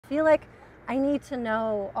feel like I need to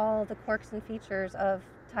know all the quirks and features of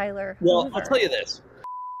Tyler Well, Hoover. I'll tell you this.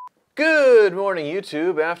 Good morning,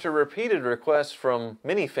 YouTube. After repeated requests from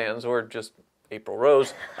many fans, or just April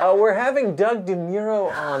Rose, we're having Doug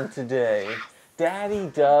DeMuro on today.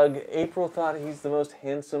 Daddy Doug. April thought he's the most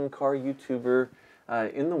handsome car YouTuber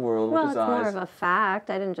in the world with his eyes. Well, it's more of a fact.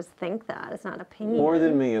 I didn't just think that. It's not an opinion. More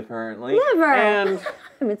than me, apparently. Never! And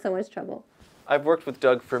I'm in so much trouble. I've worked with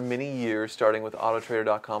Doug for many years, starting with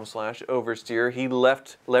autotrader.com/oversteer. He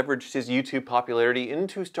leveraged his YouTube popularity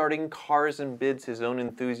into starting Cars and Bids, his own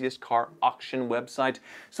enthusiast car auction website.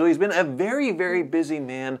 So he's been a very, very busy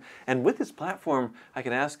man. And with his platform, I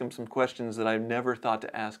can ask him some questions that I never thought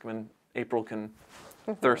to ask him, and April can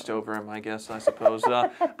thirst over him, I guess, I suppose.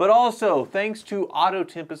 But also, thanks to Auto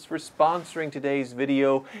Tempest for sponsoring today's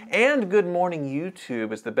video. And Good Morning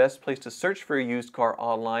YouTube is the best place to search for a used car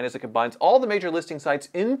online, as it combines all the major listing sites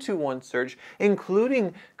into one search,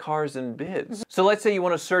 including Cars and Bids. So let's say you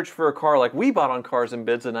want to search for a car like we bought on Cars and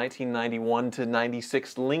Bids, a 1991 to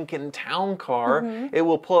 96 Lincoln Town car. It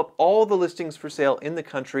will pull up all the listings for sale in the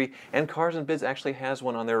country, and Cars and Bids actually has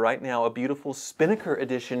one on there right now, a beautiful Spinnaker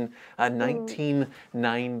edition, 1996.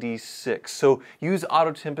 So use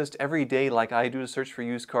Auto Tempest every day like I do to search for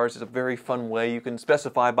used cars. It's a very fun way. You can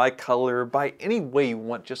specify by color, by any way you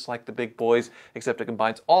want, just like the big boys, except it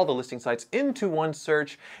combines all the listing sites into one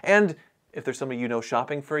search. And if there's somebody you know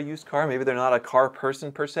shopping for a used car, maybe they're not a car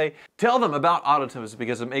person per se, tell them about Auto Tempest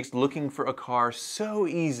because it makes looking for a car so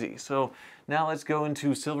easy. So now let's go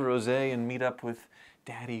into Silver Rose and meet up with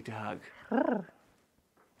Daddy Doug.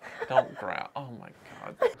 Don't growl. Oh my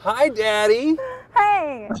God. Hi, Daddy.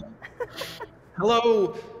 Hey!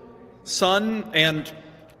 Hello, son and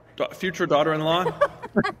future daughter-in-law.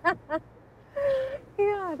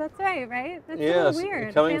 Yeah, that's right? That's Yes, so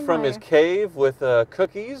weird. coming from his cave with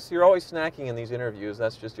cookies. You're always snacking in these interviews.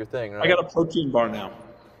 That's just your thing, right? I got a protein bar now.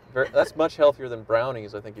 That's much healthier than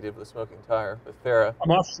brownies, I think you did with the smoking tire with Farrah. I'm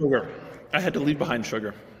off sugar. I had to leave behind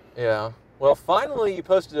sugar. Yeah. Well, finally you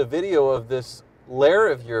posted a video of this lair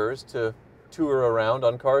of yours to tour around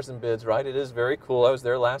on Cars and Bids, right? It is very cool. I was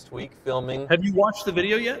there last week filming. Have you watched the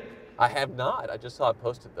video yet? I have not. I just saw it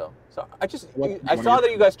posted though. So I saw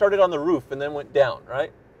that you guys started on the roof and then went down,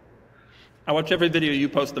 right? I watch every video you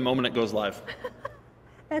post the moment it goes live.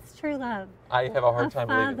 That's true love. I have a hard time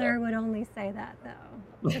believing A father that. would only say that,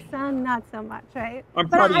 though. The son, not so much, right? I'm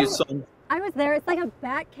proud of you, son. I was there. It's like a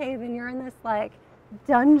bat cave, and you're in this, like,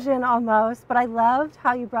 dungeon almost. But I loved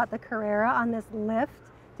how you brought the Carrera on this lift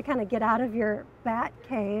to kind of get out of your bat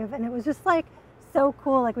cave. And it was just, like, so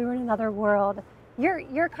cool. Like, we were in another world.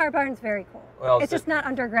 Your car barn's very cool. Well, it's just not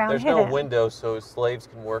underground. There's no window, so slaves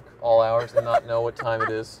can work all hours and not know what time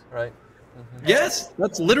it is, right? Yes,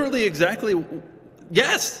 that's literally exactly.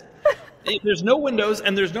 Yes. There's no windows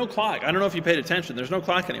and there's no clock. I don't know if you paid attention. There's no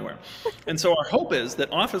clock anywhere. And so our hope is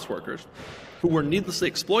that office workers who we're needlessly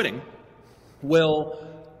exploiting will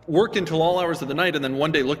work until all hours of the night and then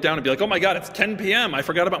one day look down and be like, oh my God, it's 10 p.m. I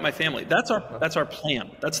forgot about my family. That's our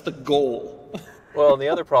plan. That's the goal. Well, and the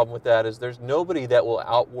other problem with that is there's nobody that will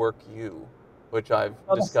outwork you, which I've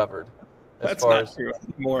discovered. That's not true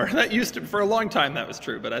anymore. That used to, for a long time, that was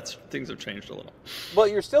true, but things have changed a little. Well,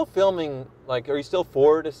 you're still filming, like, are you still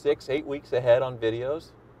 4 to 6, 8 weeks ahead on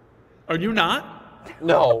videos? Are you not?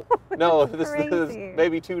 No, this is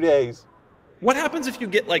maybe 2 days. What happens if you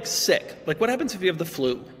get, like, sick? Like, what happens if you have the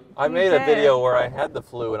flu? I made a video where I had the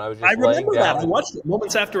flu and I was just laying down. I remember that. I watched it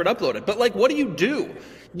moments after it uploaded. But, like, what do?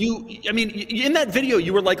 I mean, in that video,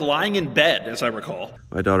 you were, like, lying in bed, as I recall.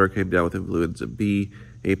 My daughter came down with influenza B.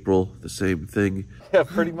 April, the same thing. Yeah,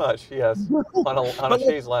 pretty much, yes. on a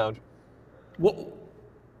chaise lounge. Well,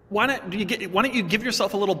 why don't you give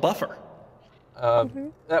yourself a little buffer?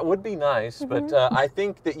 That would be nice, but I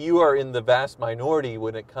think that you are in the vast minority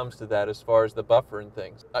when it comes to that as far as the buffer and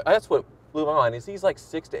things. That's what blew my mind, is he's like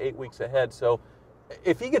 6 to 8 weeks ahead, so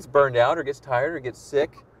if he gets burned out or gets tired or gets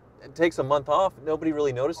sick, it takes a month off, nobody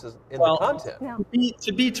really notices in the content. No.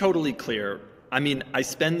 To be totally clear, I mean, I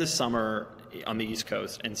spend the summer on the East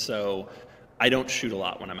Coast, and so I don't shoot a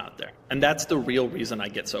lot when I'm out there. And that's the real reason I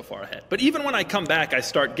get so far ahead. But even when I come back, I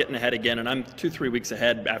start getting ahead again, and I'm 2-3 weeks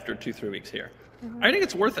ahead after 2-3 weeks here. I think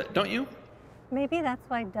it's worth it, don't you? Maybe that's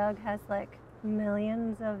why Doug has, like,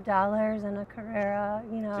 millions of dollars in a Carrera,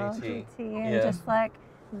 you know, GT and just, like,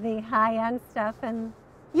 the high-end stuff. And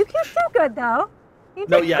you can do good, though.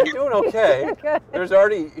 No, yeah. You're doing okay. Good. There's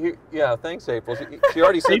already, yeah, thanks, April. She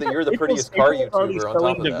already said that you're the prettiest car YouTuber on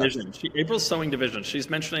top of that. April's sewing division. She's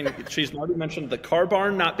already mentioned the car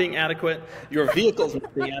barn not being adequate, your vehicles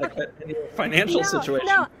not being adequate, and your financial situation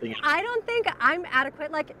being adequate. I don't think I'm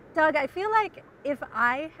adequate. Like, Doug, I feel like if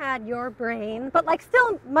I had your brain, but like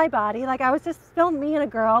still my body, like I was just still me and a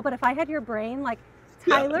girl, but if I had your brain, like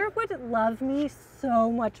Tyler would love me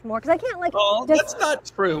so much more, because I can't like. Oh, that's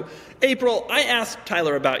not true, April. I asked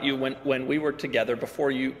Tyler about you when we were together before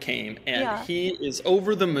you came, and he is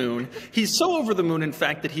over the moon. He's so over the moon, in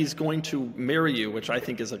fact, that he's going to marry you, which I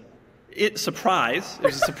think is a surprise. It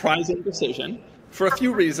was a surprising decision for a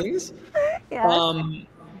few reasons. Yeah.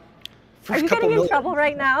 For Are you getting in trouble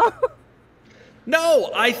right now? No,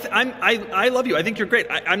 I love you. I think you're great.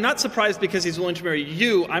 I'm not surprised because he's willing to marry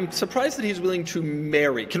you. I'm surprised that he's willing to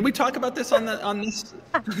marry. Can we talk about this on this?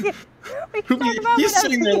 He's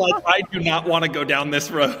sitting there like, I do not want to go down this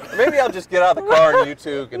road. Maybe I'll just get out of the car and you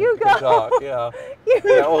two can talk. Yeah.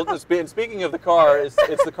 Well, speaking of the car, it's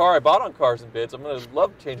the car I bought on Cars and Bids. I'm going to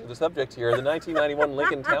love changing the subject here. The 1991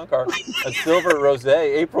 Lincoln Town Car, a silver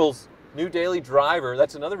rosé. April's new daily driver.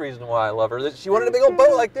 That's another reason why I love her. She wanted a big old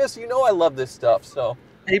boat like this. You know I love this stuff. So,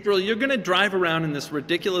 April, you're going to drive around in this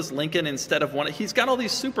ridiculous Lincoln instead of one. He's got all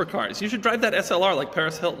these supercars. You should drive that SLR like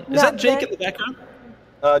Paris Hilton. Is that Jake in the background?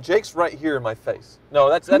 Jake's right here in my face. No,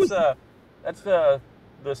 that's the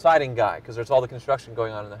siding guy, because there's all the construction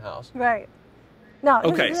going on in the house. Right. No,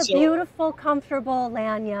 this is a beautiful, comfortable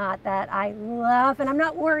land yacht that I love, and I'm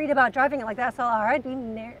not worried about driving it like the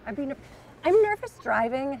SLR. I'm nervous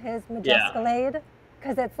driving his Majescalade,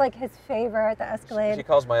 because it's like his favorite, the Escalade. She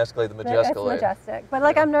calls my Escalade the Majescalade. It's majestic. But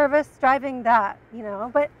like I'm nervous driving that, you know.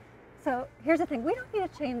 But so here's the thing. We don't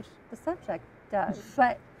need to change the subject, Doug.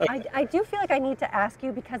 But I do feel like I need to ask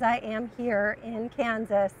you, because I am here in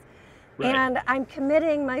Kansas. Right. And I'm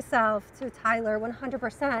committing myself to Tyler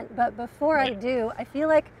 100%. But before I do, I feel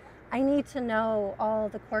like I need to know all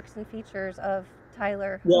the quirks and features of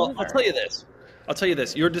Tyler. Well, Hoover. I'll tell you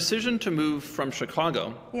this. Your decision to move from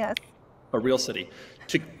Chicago, a real city,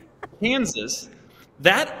 to Kansas,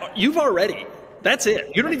 that's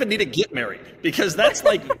it. You don't even need to get married, because that's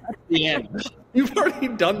like the end. You've already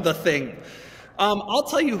done the thing. I'll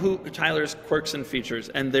tell you who Tyler's quirks and features,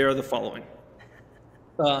 and they are the following.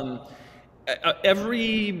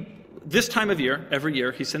 This time of year, every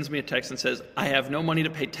year, he sends me a text and says, I have no money to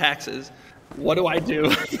pay taxes. What do I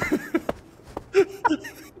do?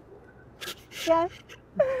 Yes.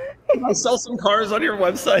 I'll sell some cars on your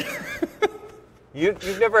website.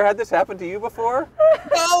 You've never had this happen to you before?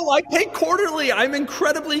 No, I pay quarterly. I'm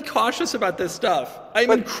incredibly cautious about this stuff.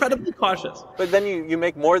 Incredibly cautious. But then you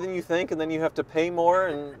make more than you think, and then you have to pay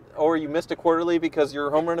more, or you missed a quarterly because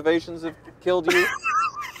your home renovations have killed you.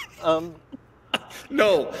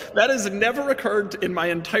 No, that has never occurred in my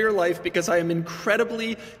entire life, because I am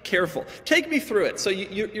incredibly careful. Take me through it. So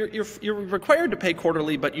you're required to pay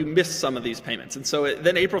quarterly, but you miss some of these payments. And so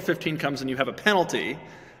then April 15 comes and you have a penalty,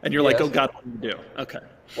 and you're like, oh God, what do you do? Okay.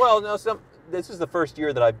 Well, no, this is the first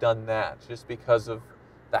year that I've done that, just because of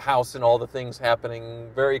the house and all the things happening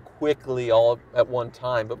very quickly all at one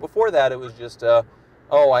time. But before that, it was just, I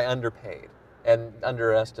underpaid and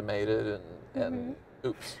underestimated and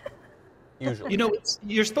oops. Usually. You know,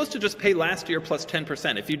 you're supposed to just pay last year plus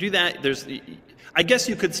 10%. If you do that, I guess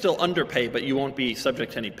you could still underpay, but you won't be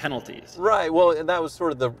subject to any penalties. Right. Well, and that was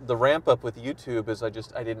sort of the ramp up with YouTube, is I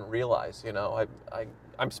didn't realize, you know,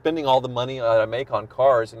 I'm spending all the money that I make on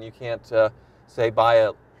cars, and you can't say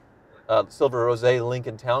buy a silver rosé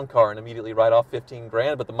Lincoln Town Car and immediately write off 15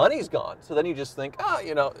 grand, but the money's gone. So then you just think,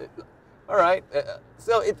 all right.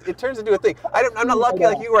 So it turns into a thing. I'm not lucky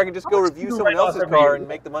like you, where I can just go review someone else's car and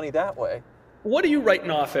make the money that way. What are you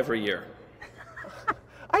writing off every year?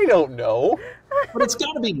 I don't know. But it's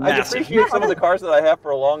got to be massive. I appreciate some of the cars that I have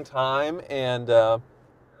for a long time, and that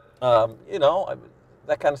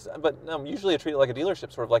kind of stuff. But usually I treat it like a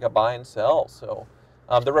dealership, sort of like a buy and sell. So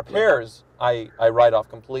the repairs I write off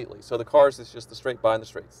completely. So the cars is just the straight buy and the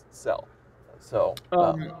straight sell. So.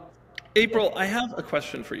 April, I have a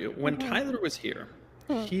question for you. When Tyler was here,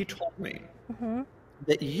 he told me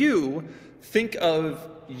that you think of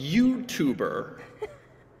YouTuber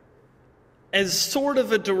as sort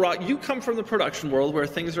of you come from the production world, where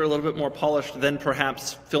things are a little bit more polished than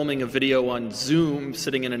perhaps filming a video on Zoom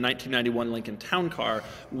sitting in a 1991 Lincoln Town Car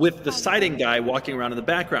with the siding guy walking around in the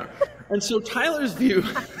background. And so Tyler's view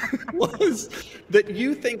was that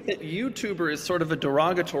you think that YouTuber is sort of a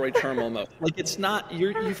derogatory term almost. Like it's not,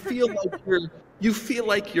 you feel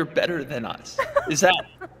like you're better than us. Is that?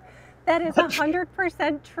 That is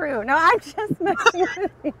 100% true. No, I'm just messing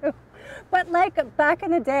with you. But like back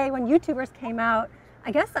in the day when YouTubers came out,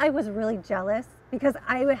 I guess I was really jealous because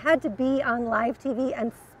I had to be on live TV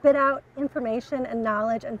and spit out information and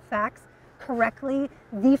knowledge and facts correctly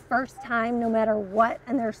the first time, no matter what.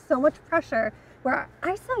 And there's so much pressure where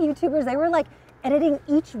I saw YouTubers, they were like editing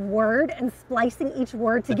each word and splicing each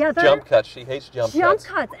word together. Jump cuts. She hates jump cuts. Jump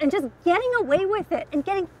cuts and just getting away with it and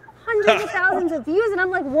getting hundreds of thousands of views. And I'm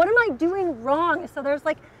like, what am I doing wrong? So there's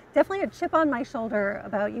like definitely a chip on my shoulder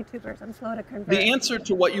about YouTubers. I'm slow to convert. The answer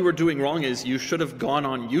to what you were doing wrong is you should have gone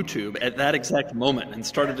on YouTube at that exact moment and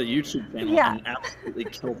started a YouTube channel and absolutely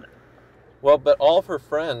killed it. Well, but all of her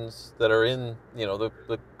friends that are in, you know, the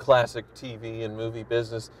classic TV and movie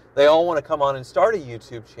business, they all want to come on and start a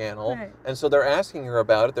YouTube channel. Right. And so they're asking her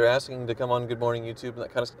about it. They're asking to come on Good Morning YouTube and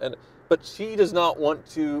that kind of stuff. But she does not want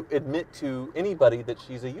to admit to anybody that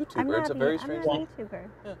she's a YouTuber. It's a very strange thing. I'm not a YouTuber.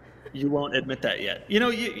 Yeah. You won't admit that yet. You know,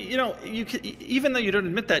 you can, even though you don't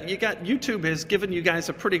admit that, YouTube has given you guys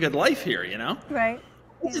a pretty good life here, you know? Right.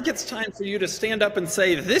 I think it's time for you to stand up and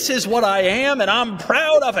say, this is what I am and I'm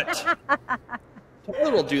proud of it.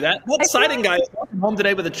 Taylor will do that. That siding guy is walking home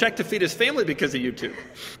today with a check to feed his family because of YouTube.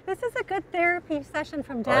 This is a good therapy session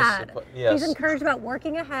from Dad. Yes. He's encouraged about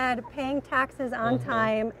working ahead, paying taxes on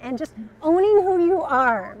time, and just owning who you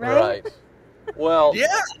are, right? Right. Well, Yeah.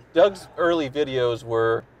 Doug's early videos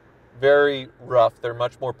were very rough. They're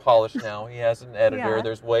much more polished now. He has an editor. Yeah.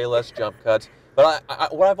 There's way less jump cuts. But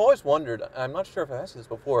what I've always wondered, I'm not sure if I've asked this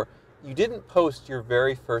before, you didn't post your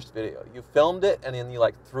very first video. You filmed it and then you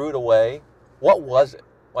like threw it away. What was it?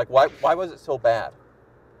 Like, why was it so bad?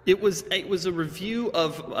 It was a review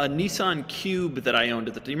of a Nissan Cube that I owned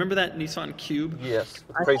at the time. Do you remember that Nissan Cube? Yes,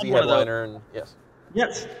 with I crazy had one of those. headliner and yes.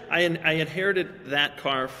 Yes, I inherited that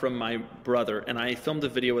car from my brother, and I filmed a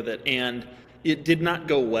video with it, and it did not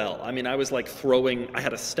go well. I mean, I was like I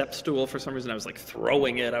had a step stool for some reason. I was like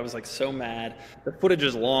throwing it. I was like so mad. The footage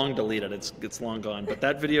is long deleted. It's long gone. But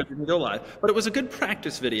that video didn't go live. But it was a good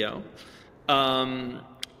practice video.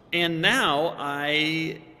 And now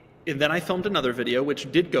then I filmed another video,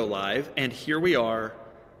 which did go live. And here we are,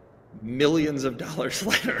 millions of dollars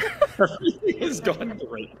later. Everything has gone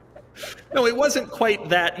great. No, it wasn't quite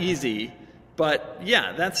that easy. But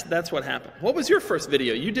yeah, that's what happened. What was your first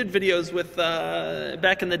video? You did videos with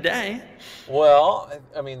back in the day. Well,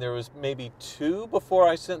 I mean, there was maybe 2 before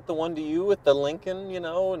I sent the one to you with the Lincoln, you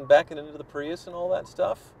know, and backing into the Prius and all that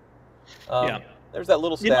stuff. Yeah. There's that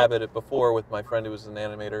little stab at it before with my friend who was an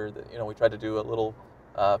animator. That, you know, we tried to do a little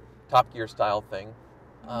Top Gear style thing.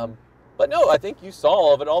 But no, I think you saw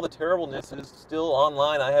all of it. All the terribleness is still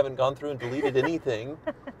online. I haven't gone through and deleted anything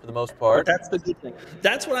for the most part. But that's the good thing.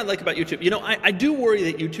 That's what I like about YouTube. You know, I do worry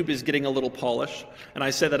that YouTube is getting a little polished, and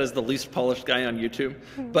I say that as the least polished guy on YouTube.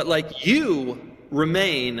 But like, you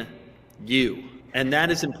remain you, and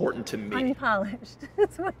that is important to me. Unpolished.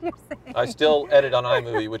 That's what you're saying. I still edit on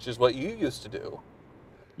iMovie, which is what you used to do.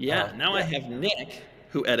 Yeah, now I have Nick,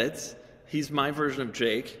 who edits. He's my version of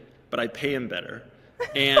Jake, but I pay him better.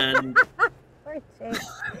 And Poor Jake.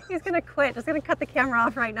 He's going to quit. Just going to cut the camera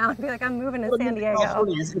off right now and be like, I'm moving to San Diego.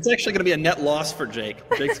 it's actually going to be a net loss for Jake.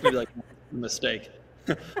 Jake's going to be like, mistake.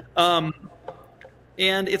 And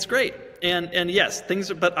it's great. And yes,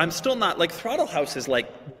 but I'm still not, like, Throttle House is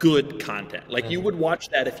like good content. Like, you would watch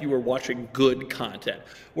that if you were watching good content.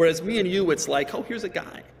 Whereas me and you, it's like, oh, here's a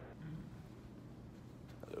guy.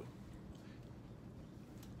 Hello.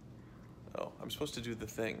 Oh, I'm supposed to do the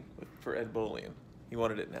thing for Ed Bolian. He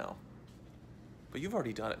wanted it now. But you've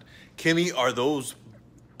already done it. Kimmy, are those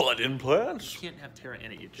butt implants? You can't have Tara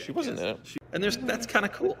in it, you Jake. She wasn't in it. And that's kind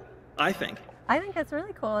of cool, I think. I think that's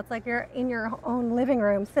really cool. It's like you're in your own living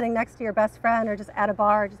room, sitting next to your best friend, or just at a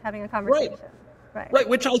bar, just having a conversation. Right,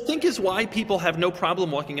 which I think is why people have no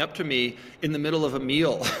problem walking up to me in the middle of a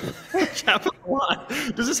meal. Which happens a lot.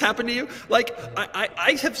 Does this happen to you? Like,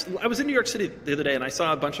 I was in New York City the other day and I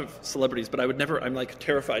saw a bunch of celebrities, but I'm like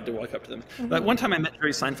terrified to walk up to them. Like, one time I met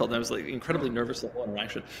Jerry Seinfeld and I was like incredibly nervous the whole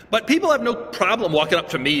interaction. But people have no problem walking up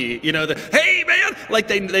to me, you know, hey man, like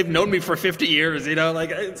they've known me for 50 years, you know, like,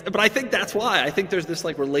 but I think that's why. I think there's this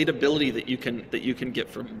like relatability that you can get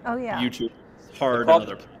from YouTube. It's hard on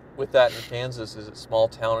other people. With that in Kansas, is it small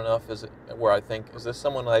town enough? Is it where I think, is this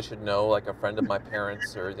someone I should know, like a friend of my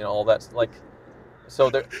parents, or, you know, all that's like, so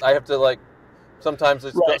there, I have to, like, sometimes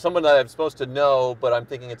it's someone that I'm supposed to know, but I'm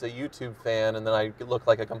thinking it's a YouTube fan, and then I look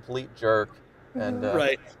like a complete jerk. And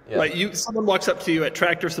right. Someone walks up to you at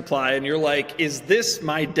Tractor Supply, and you're like, "Is this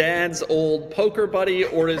my dad's old poker buddy,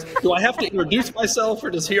 or do I have to introduce myself, or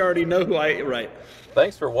does he already know who I?" Right.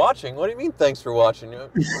 Thanks for watching. What do you mean, thanks for watching? No,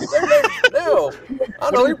 I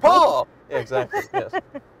know you're Paul. Yeah, exactly. Yes.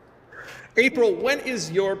 April, when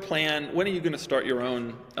is your plan? When are you going to start your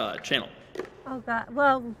own channel? Oh God.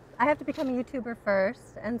 Well, I have to become a YouTuber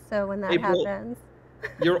first, and so when that April, happens,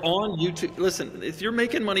 you're on YouTube. Listen, if you're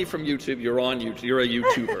making money from YouTube, you're on YouTube. You're a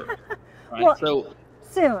YouTuber. Right? Well, So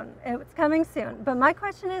soon. It's coming soon. But my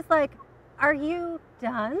question is, like, are you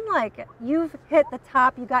done? Like, you've hit the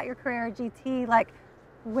top. You got your Carrera GT. Like,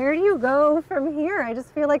 where do you go from here? I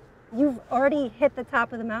just feel like you've already hit the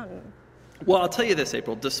top of the mountain. well, I'll tell you this,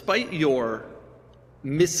 April. Despite your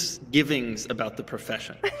misgivings about the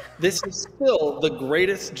profession, this is still the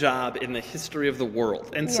greatest job in the history of the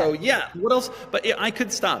world. And so, yeah, what else? But yeah, I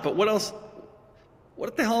could stop. But what else?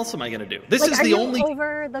 What the hell else am I going to do? This Like, is are the you only.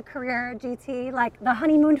 over the Carrera GT, like the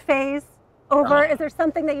honeymoon phase over? Is there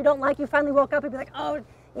something that you don't like? You finally woke up and be like, oh,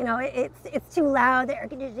 you know, it's too loud, the air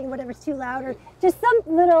conditioning, whatever's too loud, or just some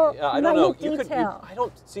little I don't know. minute detail. I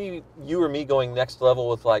don't see you or me going next level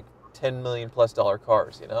with like $10 million+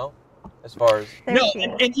 cars, you know? As far as No,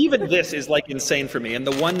 and even this is like insane for me. And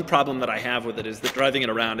the one problem that I have with it is that driving it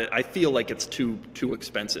around, I feel like it's too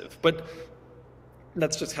expensive. But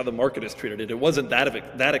that's just how the market has treated it. It wasn't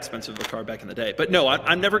that expensive of a car back in the day. But no,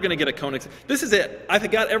 I'm never going to get a Koenigsegg. This is it. I've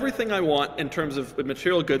got everything I want in terms of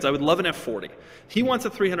material goods. I would love an F40. He wants a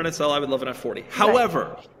 300 SL. I would love an F40.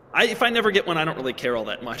 However, if I never get one, I don't really care all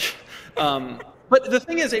that much. But the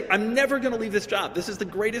thing is, I'm never going to leave this job. This is the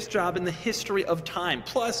greatest job in the history of time.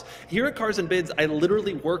 Plus, here at Cars and Bids, I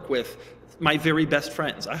literally work with my very best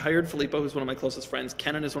friends. I hired Filippo, who's one of my closest friends.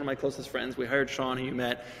 Kenan is one of my closest friends. We hired Sean, who you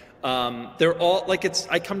met. They're all like,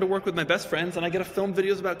 I come to work with my best friends and I get to film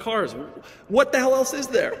videos about cars. What the hell else is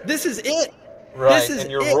there? This is it. right, This is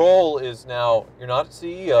and your it. role is now you're not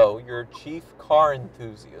CEO, you're chief car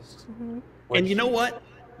enthusiast. And you know what?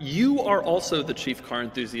 You are also the chief car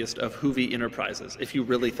enthusiast of Hoovie Enterprises, if you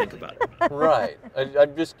really think about it. Right.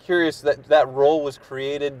 I'm just curious that role was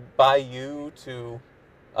created by you to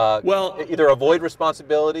Well, either avoid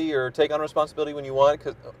responsibility or take on responsibility when you want.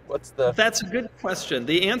 Because what's the? that's a good question.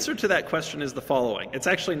 The answer to that question is the following. It's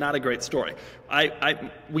actually not a great story.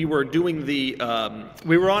 We were doing the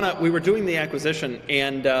we were doing the acquisition,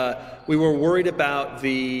 and we were worried about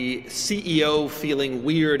the CEO feeling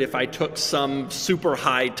weird if I took some super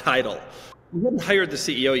high title. We hadn't hired the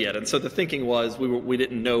CEO yet, and so the thinking was we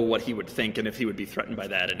didn't know what he would think and if he would be threatened by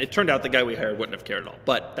that. And it turned out the guy we hired wouldn't have cared at all.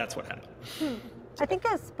 But that's what happened. I think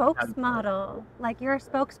a spokesmodel, like you're a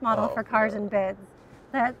spokesmodel for Cars and Bids.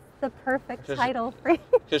 That's the perfect title for you.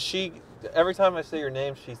 Because every time I say your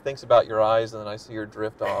name, she thinks about your eyes, and then I see her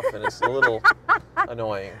drift off, and it's a little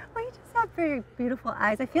annoying. Well, you just have very beautiful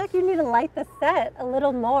eyes. I feel like you need to light the set a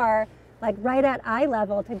little more, like right at eye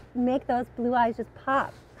level, to make those blue eyes just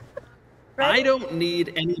pop. Right? I don't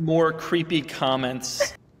need any more creepy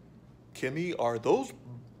comments. Kimmy, are those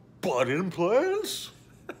butt implants?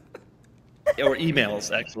 Or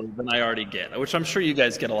emails, actually, than I already get, which I'm sure you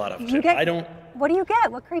guys get a lot of too. You get- I don't. What do you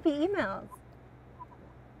get? What creepy emails?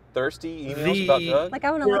 Thirsty emails about Doug? Like,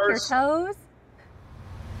 I want to lick your toes?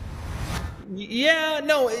 Yeah,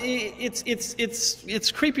 no, it's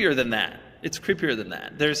creepier than that. It's creepier than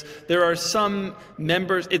that. There are some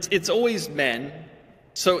members. It's always men.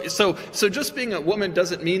 So just being a woman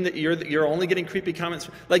doesn't mean that you're only getting creepy comments.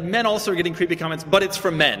 Like, men also are getting creepy comments, but it's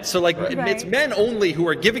from men. So like it's men only who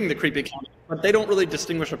are giving the creepy comments, but they don't really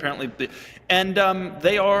distinguish apparently. And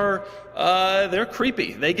they're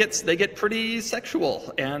creepy. They get pretty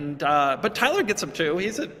sexual. And but Tyler gets them too.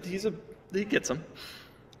 He gets them.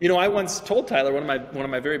 You know, I once told Tyler, one of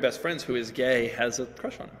my very best friends who is gay has a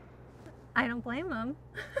crush on him. I don't blame him.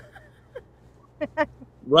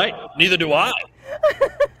 Right. Neither do I.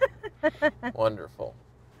 Wonderful.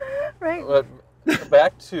 Right. But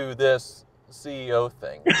back to this CEO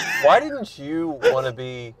thing. Why didn't you want to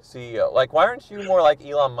be CEO? Like, why aren't you more like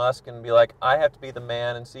Elon Musk and be like, I have to be the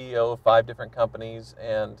man and CEO of 5 different companies,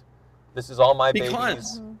 and this is all my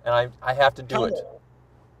babies, and I have to do it.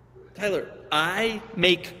 Tyler, I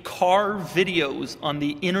make car videos on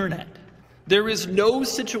the internet. There is no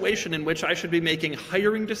situation in which I should be making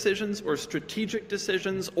hiring decisions or strategic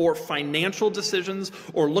decisions or financial decisions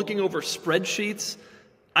or looking over spreadsheets.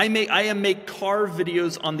 I make car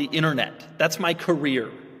videos on the internet. That's my career.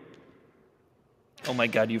 Oh my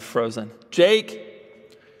God, you've frozen. Jake!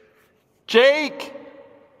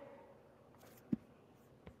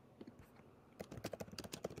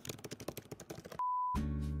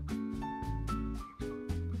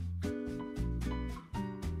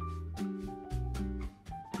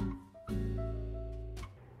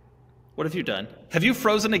 What have you done? Have you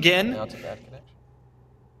frozen again? Now it's a bad connection.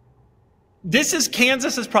 This is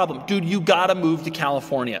Kansas's problem. Dude, you gotta move to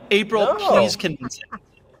California. April, No. please convince him.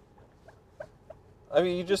 I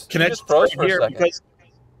mean, you just Connection's froze great for a here second. because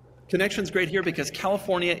Connection's great here because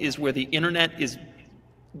California is where the internet is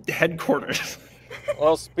headquarters.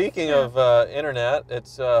 Well, speaking of internet,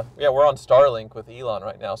 it's we're on Starlink with Elon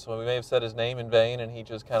right now, so we may have said his name in vain, and he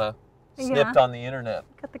just kind of snipped on the internet.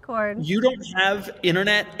 Cut the cord. You don't have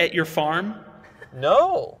internet at your farm?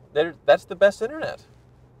 No, that's the best internet.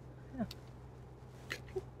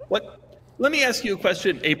 What? Let me ask you a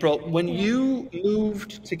question, April. When you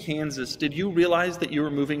moved to Kansas, did you realize that you were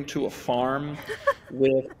moving to a farm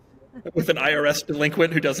with an IRS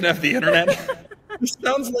delinquent who doesn't have the internet? This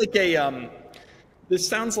sounds like a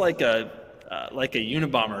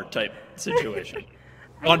Unabomber type situation.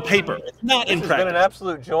 On paper, it's not in This has practice. been an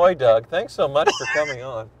absolute joy, Doug. Thanks so much for coming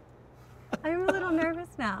on. I'm a little nervous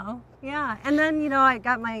now. Yeah. And then, I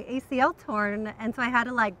got my ACL torn, and so I had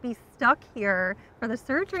to be stuck here for the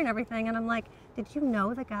surgery and everything. And I'm like, did you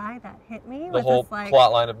know the guy that hit me? The whole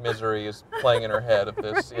plot line of misery is playing in her head of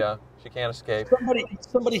this. Right. Yeah, she can't escape.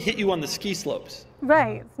 Somebody hit you on the ski slopes.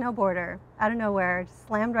 Right, snowboarder, out of nowhere, just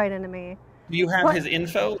slammed right into me. Do you have his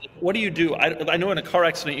info? What do you do? I know in a car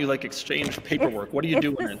accident you exchange paperwork. What do you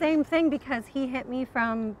do? It's the same thing because he hit me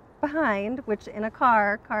from behind, which in a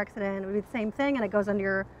car accident would be the same thing, and it goes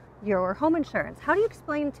under your home insurance. How do you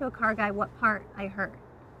explain to a car guy what part I hurt?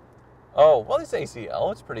 Oh, well, it's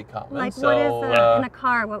ACL. It's pretty common. What is in a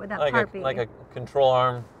car? What would that part be? Like a control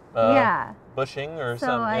arm bushing or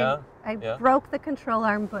something. I broke the control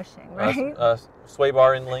arm bushing, right? Sway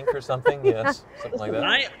bar in link or something. Yes, something like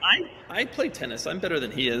that. I play tennis. I'm better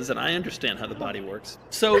than he is, and I understand how the body works.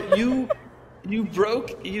 So you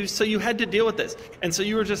so you had to deal with this, and so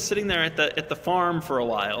you were just sitting there at the farm for a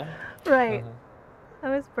while. Right. I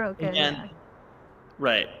was broken.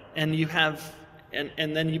 Right, and you have.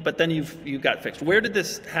 And then you got fixed. Where did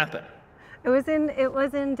this happen? It was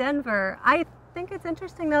in Denver. I think it's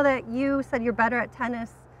interesting though that you said you're better at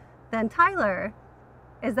tennis than Tyler.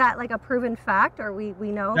 Is that a proven fact, or we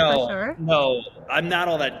know for sure? No, I'm not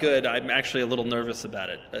all that good. I'm actually a little nervous about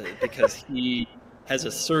it because he has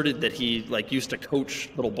asserted that he used to coach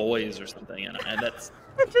little boys or something, and that's.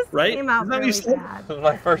 It just right? came out really bad. It was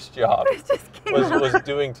my first job. It just came out was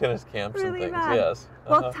doing tennis camps really and things. Bad. Yes.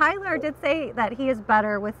 Well, Tyler did say that he is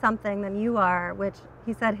better with something than you are, which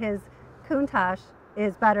he said his Countach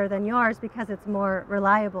is better than yours because it's more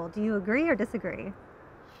reliable. Do you agree or disagree?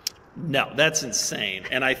 No, that's insane.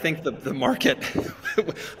 And I think the market.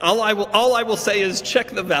 all I will say is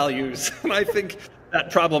check the values, and I think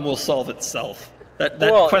that problem will solve itself. That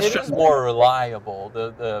question. It is more reliable.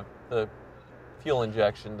 The fuel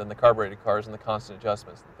injection than the carbureted cars and the constant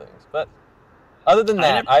adjustments and things. But other than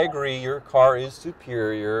that, I agree. Your car is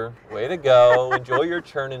superior. Way to go. Enjoy your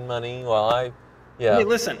churning money while Hey,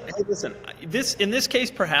 listen. In this case,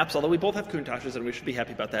 perhaps, although we both have Countaches and we should be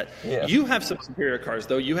happy about that. Yeah. You have some superior cars,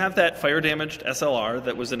 though. You have that fire-damaged SLR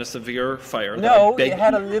that was in a severe fire. No, it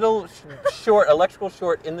had a little electrical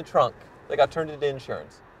short in the trunk that got turned into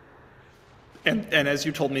insurance. And as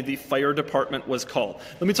you told me, the fire department was called.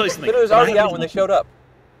 Let me tell you something. But it was already out when they showed up.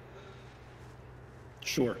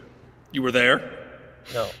 Sure. You were there?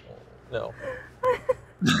 No.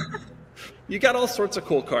 You got all sorts of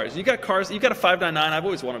cool cars. You got cars. You got a 599. I've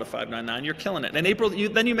always wanted a 599. You're killing it. And April,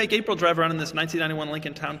 then you make April drive around in this 1991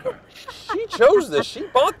 Lincoln Town Car. She chose this. She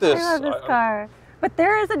bought this. I love this car. But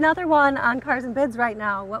there is another one on Cars and Bids right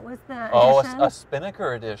now. What was the edition? A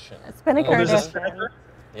Spinnaker edition. A Spinnaker edition. edition. Spinnaker?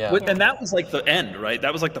 Yeah. And that was the end, right?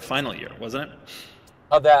 That was the final year, wasn't it?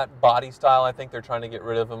 Of that body style, I think they're trying to get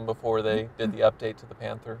rid of them before they did the update to the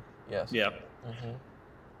Panther. Yes. Yeah. Mm-hmm.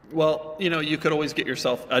 Well, you could always get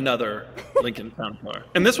yourself another Lincoln Town Car.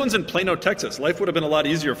 And this one's in Plano, Texas. Life would have been a lot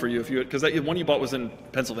easier for you because that one you bought was in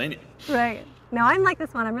Pennsylvania. Right. No, I'm like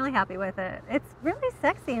this one. I'm really happy with it. It's really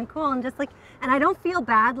sexy and cool and and I don't feel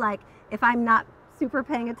bad if I'm not super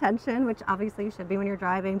paying attention, which obviously you should be when you're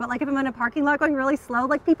driving, but if I'm in a parking lot going really slow,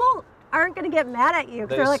 people aren't going to get mad at you.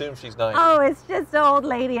 They assume she's nice. Oh, it's just an old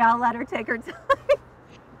lady. I'll let her take her time.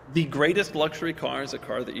 The greatest luxury car is a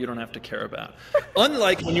car that you don't have to care about.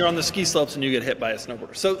 Unlike when you're on the ski slopes and you get hit by a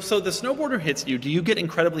snowboarder. So the snowboarder hits you. Do you get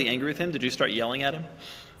incredibly angry with him? Did you start yelling at him?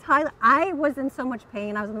 Tyler, I was in so much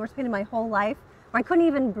pain. I was in the worst pain in my whole life where I couldn't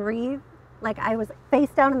even breathe. I was face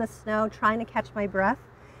down in the snow trying to catch my breath.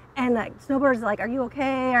 And snowboarders are you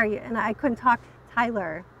okay? Are you? And I couldn't talk.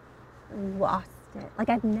 Tyler lost it.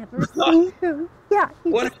 I've never seen him. Yeah.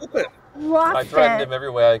 What happened? I threatened him every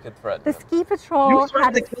way I could threaten him. The ski patrol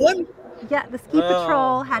had to kill him? Yeah, the ski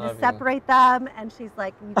patrol had to separate them, and she's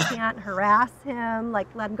like, you can't harass him, let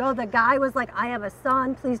him go. The guy was like, I have a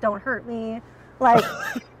son, please don't hurt me.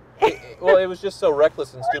 Well, it was just so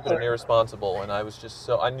reckless and stupid and irresponsible, and I was just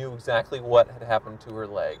I knew exactly what had happened to her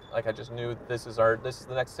leg. Like, I just knew this is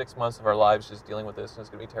the next 6 months of our lives just dealing with this, and it's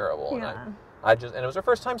gonna be terrible. Yeah. And and it was her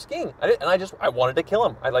first time skiing. I wanted to kill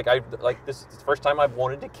him. This is the first time I've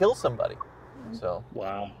wanted to kill somebody. So.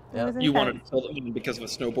 Wow. Yeah. You wanted to kill him because of a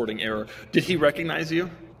snowboarding error. Did he recognize you?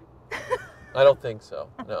 I don't think so.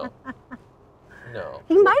 No. No.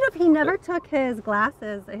 He might have. He never took his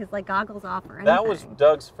glasses, his like goggles off or anything. That was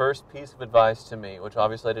Doug's first piece of advice to me, which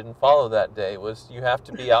obviously I didn't follow that day, was you have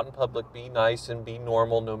to be out in public, be nice, and be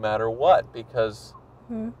normal no matter what, because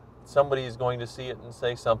somebody is going to see it and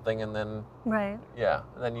say something, and then and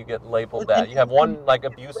then you get labeled that. You have one like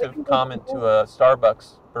abusive comment to a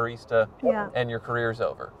Starbucks barista, and your career's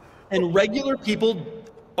over. And regular people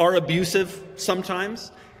are abusive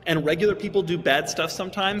sometimes. And regular people do bad stuff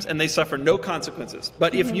sometimes, and they suffer no consequences.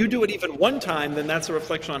 But if you do it even one time, then that's a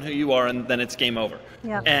reflection on who you are, and then it's game over.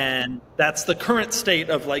 Yep. And that's the current state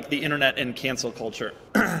of like the internet and cancel culture.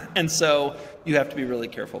 And so you have to be really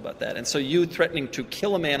careful about that. And so you threatening to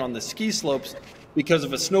kill a man on the ski slopes because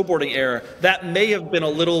of a snowboarding error, that may have been a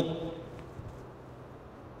little...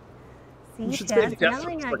 Dad's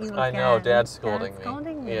yelling at you again. I know, Dad's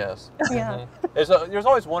scolding me. Yes. Yeah. There's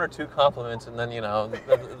always one or two compliments, and then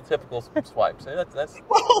the typical swipes. That's.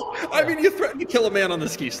 Well, I mean, you threatened to kill a man on the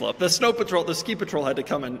ski slope. The ski patrol had to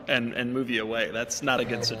come and move you away. That's not a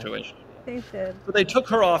good situation. They did. But they took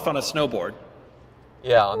her off on a snowboard.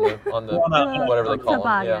 Yeah, on the whatever they call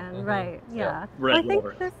them. Yeah. Right. Yeah. Well, I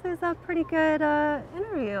think this is a pretty good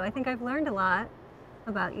interview. I think I've learned a lot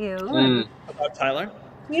about you. About Tyler.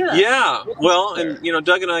 Yeah. Well, and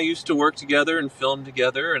Doug and I used to work together and film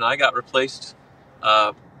together, and I got replaced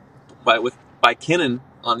by Kenan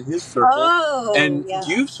on his circle, and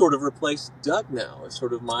you've sort of replaced Doug now as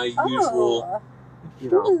sort of my usual,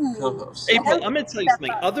 co-host. April, I'm going to tell you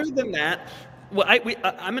something. Other than that, well, I'm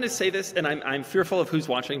going to say this, and I'm fearful of who's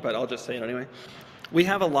watching, but I'll just say it anyway. We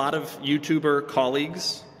have a lot of YouTuber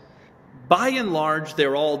colleagues. By and large,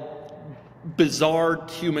 they're all bizarre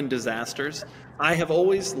human disasters. I have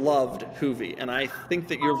always loved Hoovie, and I think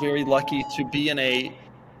that you're very lucky to be in a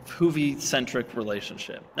Hoovie-centric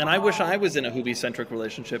relationship. And I wish I was in a Hoovie-centric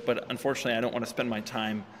relationship, but unfortunately I don't want to spend my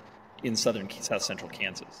time in South Central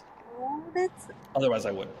Kansas. Oh, otherwise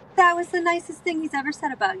I would. That was the nicest thing he's ever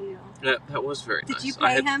said about you. Yeah, that was very nice. Did you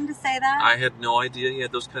pay him to say that? I had no idea he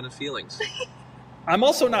had those kind of feelings. I'm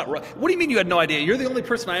also not... What do you mean you had no idea? You're the only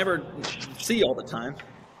person I ever see all the time.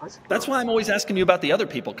 That's why I'm always asking you about the other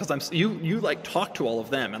people, because you like talk to all of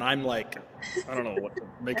them, and I'm like, I don't know what to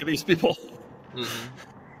make of these people.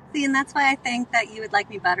 See, and that's why I think that you would like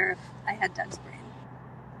me better if I had Doug's brain.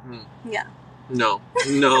 Yeah. No.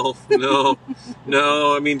 I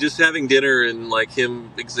mean, just having dinner and like him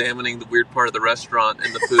examining the weird part of the restaurant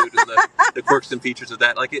and the food and the quirks and features of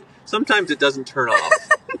that, sometimes it doesn't turn off.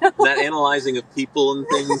 That analyzing of people and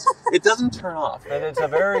things, it doesn't turn off. And it's a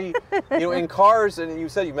very, in Cars, and you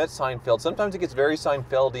said you met Seinfeld, sometimes it gets very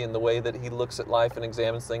Seinfeldy in the way that he looks at life and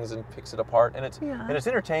examines things and picks it apart. And it's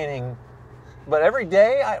entertaining. But every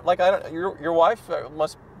day, your wife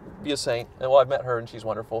must be a saint. And well, I've met her and she's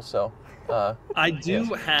wonderful, so. I do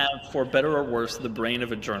have, for better or worse, the brain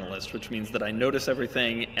of a journalist, which means that I notice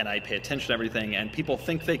everything and I pay attention to everything, and people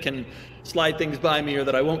think they can slide things by me or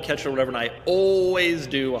that I won't catch it or whatever, and I always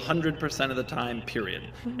do 100% of the time, period.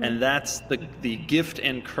 And that's the gift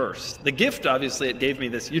and curse. The gift, obviously, it gave me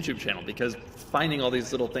this YouTube channel, because finding all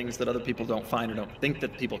these little things that other people don't find or don't think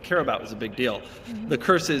that people care about is a big deal. The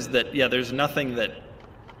curse is that, there's nothing that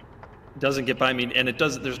doesn't get by me, and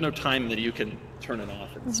there's no time that you can turn it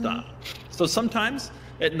off and stop. So sometimes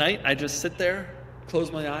at night I just sit there,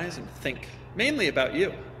 close my eyes, and think mainly about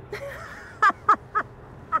you.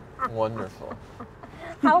 Wonderful.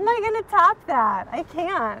 How am I going to top that? I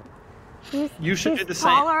can't. You should do the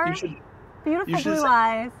taller, same. Beautiful blue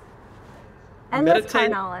eyes. Endless car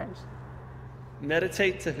meditate. knowledge.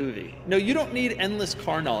 Meditate to Hoovie. No, you don't need endless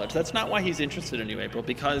car knowledge. That's not why he's interested in you, April,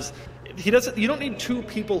 because you don't need two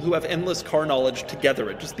people who have endless car knowledge together.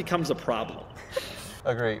 It just becomes a problem.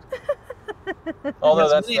 Agreed. Although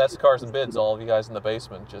that's Cars and Bids, all of you guys in the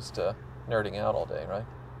basement just nerding out all day, right?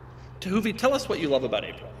 To Hoovie, tell us what you love about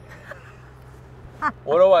April.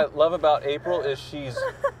 What do I love about April is she's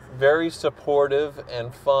very supportive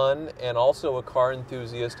and fun, and also a car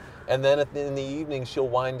enthusiast. And then in the evening, she'll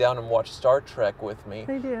wind down and watch Star Trek with me.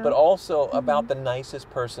 I do. But also about the nicest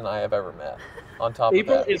person I have ever met. On top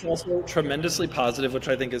April of that, is also tremendously positive, which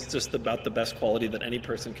I think is just about the best quality that any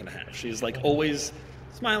person can have. She's like always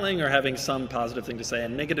smiling or having some positive thing to say,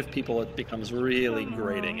 and negative people, it becomes really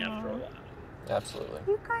grating after a while. Absolutely.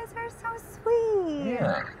 You guys are so sweet.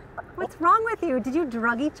 Yeah. What's wrong with you? Did you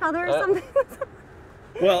drug each other or something?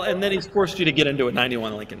 Well, and then he's forced you to get into a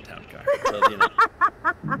 91 Lincoln Town Car. So, you know.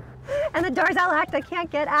 And the door's all locked. I can't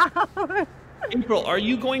get out. April, are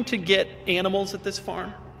you going to get animals at this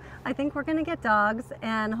farm? I think we're going to get dogs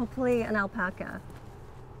and hopefully an alpaca.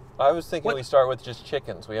 I was thinking we start with just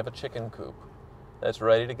chickens. We have a chicken coop that's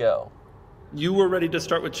ready to go. You were ready to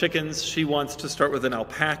start with chickens. She wants to start with an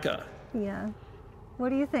alpaca. Yeah. What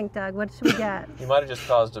do you think, Doug? What should we get? You might have just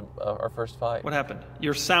caused our first fight. What happened?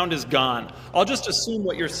 Your sound is gone. I'll just assume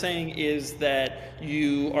what you're saying is that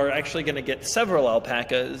you are actually going to get several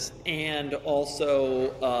alpacas and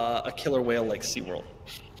also a killer whale like SeaWorld.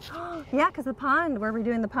 Yeah, because the pond, we're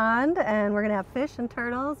redoing the pond, and we're going to have fish and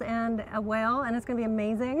turtles and a whale, and it's going to be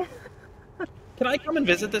amazing. Can I come and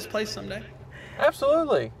visit this place someday?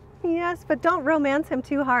 Absolutely. Yes, but don't romance him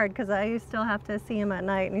too hard, because I still have to see him at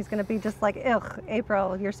night, and he's going to be just like, ugh,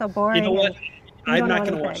 April, you're so boring. You know what? I'm not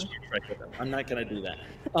going to anything. watch Star Trek with him. I'm not going to do that.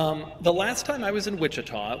 The last time I was in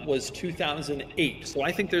Wichita was 2008, so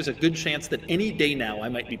I think there's a good chance that any day now I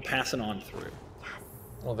might be passing on through.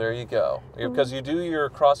 Well, there you go. Because you do your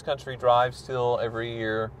cross-country drive still every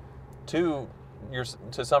year to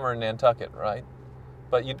summer in Nantucket, right?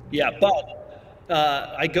 But you. Yeah, but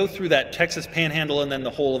I go through that Texas Panhandle and then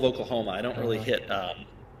the whole of Oklahoma. I don't really hit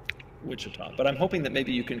Wichita, but I'm hoping that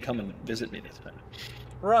maybe you can come and visit me this time.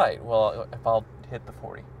 Right. Well, if I'll hit the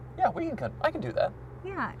 40, yeah, we can come. I can do that.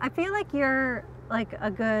 Yeah, I feel like you're like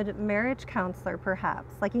a good marriage counselor,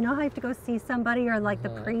 perhaps. Like, you know how you have to go see somebody or like the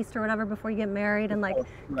priest or whatever before you get married and like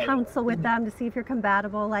counsel with them to see if you're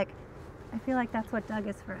compatible. Like, I feel like that's what Doug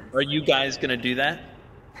is for us. Are you guys going to do that?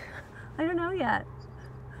 I don't know yet.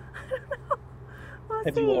 I don't know. We'll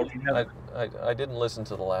Have see. you already I didn't listen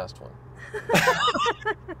to the last one.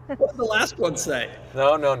 What did the last one say?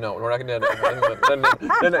 No. We're not going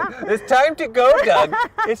to. No. It's time to go, Doug.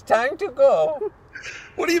 It's time to go.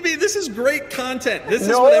 What do you mean? This is great content. This is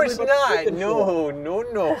No, what it's everybody's not. looking No.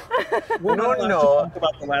 for. We're not allowed to talk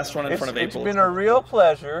about the last one in front of April. It's been a real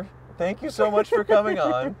pleasure. Thank you so much for coming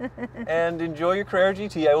on. And enjoy your Carrera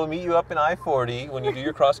GT. I will meet you up in I-40 when you do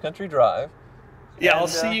your cross-country drive. Yeah, I'll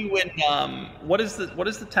see you in, what is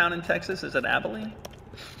the town in Texas? Is it Abilene?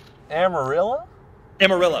 Amarillo?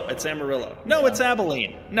 Amarillo. It's Amarillo. No, it's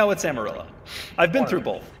Abilene. No, it's Amarillo. I've been through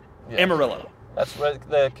both. Yes. Amarillo. That's right,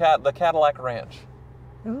 the Cadillac Ranch.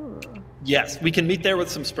 Ooh. Yes, we can meet there with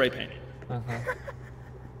some spray paint.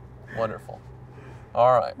 Wonderful.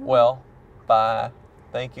 All right. Well, bye.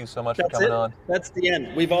 Thank you so much for coming on. That's the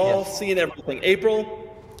end. We've all seen everything.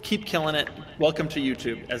 April, keep killing it. Welcome to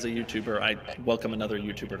YouTube. As a YouTuber, I welcome another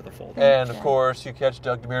YouTuber to the fold. And of course, you catch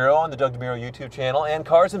Doug DeMuro on the Doug DeMuro YouTube channel. And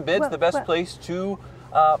Cars and Bids, the best place to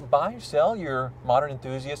buy or sell your modern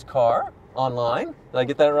enthusiast car online. Did I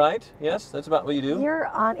get that right? Yes, that's about what you do.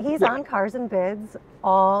 He's on Cars and Bids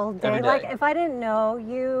all day. Every day. Like, if I didn't know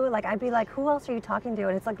you, like, I'd be like, who else are you talking to?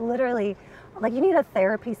 And it's like literally, like, you need a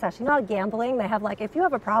therapy session. You know, gambling, they have like, if you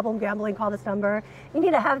have a problem gambling, call this number. You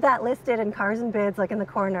need to have that listed in Cars and Bids, like in the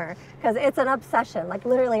corner, because it's an obsession, like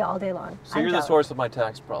literally all day long. So you're the source of my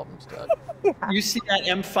tax problems, Doug. Yeah. You see that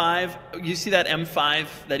M5? You see that M5,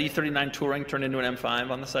 that E39 Touring turned into an M5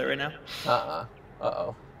 on the site right now?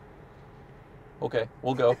 Uh-oh. Okay,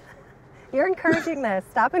 we'll go. You're encouraging this.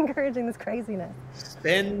 Stop encouraging this craziness.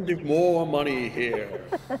 Spend more money here.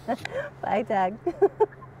 Bye, Doug.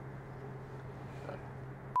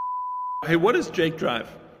 Hey, what does Jake drive?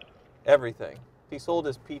 Everything. He sold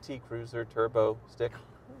his PT Cruiser Turbo stick.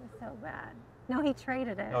 So bad. No, he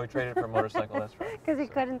traded it. No, he traded it for a motorcycle, that's right. Because he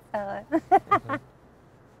couldn't sell it. I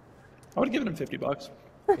would have given him $50.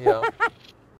 Yeah.